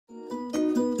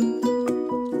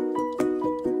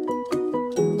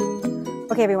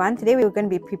Okay everyone, today we're going to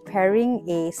be preparing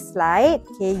a slide,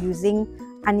 okay, using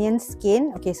onion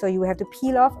skin. Okay, so you have to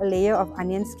peel off a layer of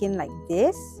onion skin like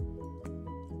this.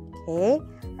 Okay,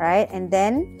 right, and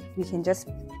then we can just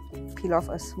peel off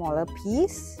a smaller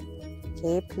piece.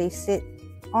 Okay, place it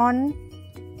on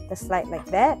the slide like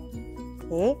that.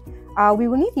 Okay, we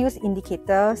will need to use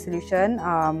indicator solution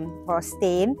or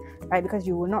stain, right, because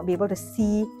you will not be able to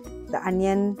see the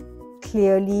onion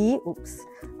clearly.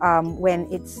 When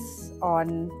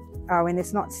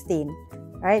it's not stained,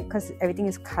 right, because everything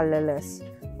is colorless.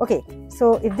 Okay,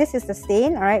 so if this is the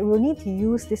stain, all right, we'll need to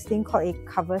use this thing called a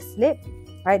cover slip,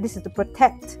 right. This is to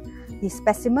protect the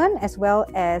specimen as well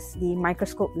as the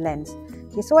microscope lens.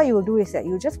 Okay, so what you will do is that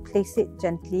you just place it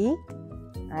gently,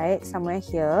 right, somewhere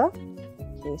here.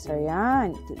 Okay, sorry, I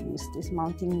need to use this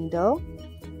mounting needle.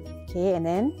 Okay, and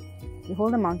then you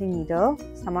hold the mounting needle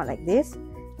somewhat like this,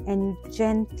 and you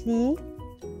gently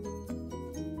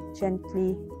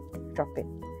drop it,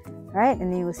 right,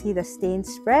 and then you will see the stain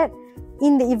spread.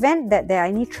 In the event that there are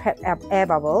any trapped air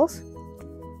bubbles,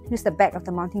 use the back of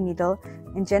the mounting needle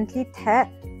and gently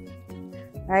tap,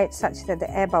 right, such that the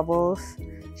air bubbles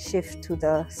shift to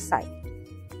the side.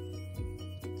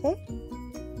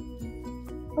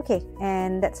 Okay,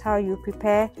 and that's how you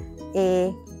prepare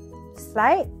a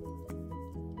slide.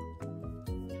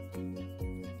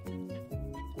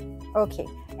 Okay,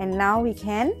 and now we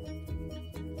can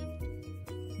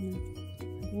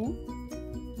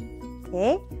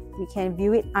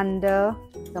view it under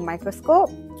the microscope.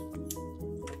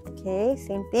 Okay,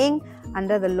 same thing,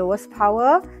 under the lowest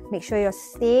power. Make sure your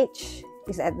stage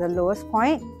is at the lowest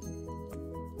point.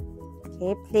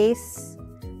 Okay, place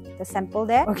the sample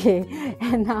there. Okay,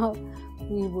 and now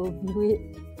we will view it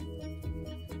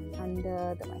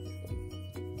under the microscope.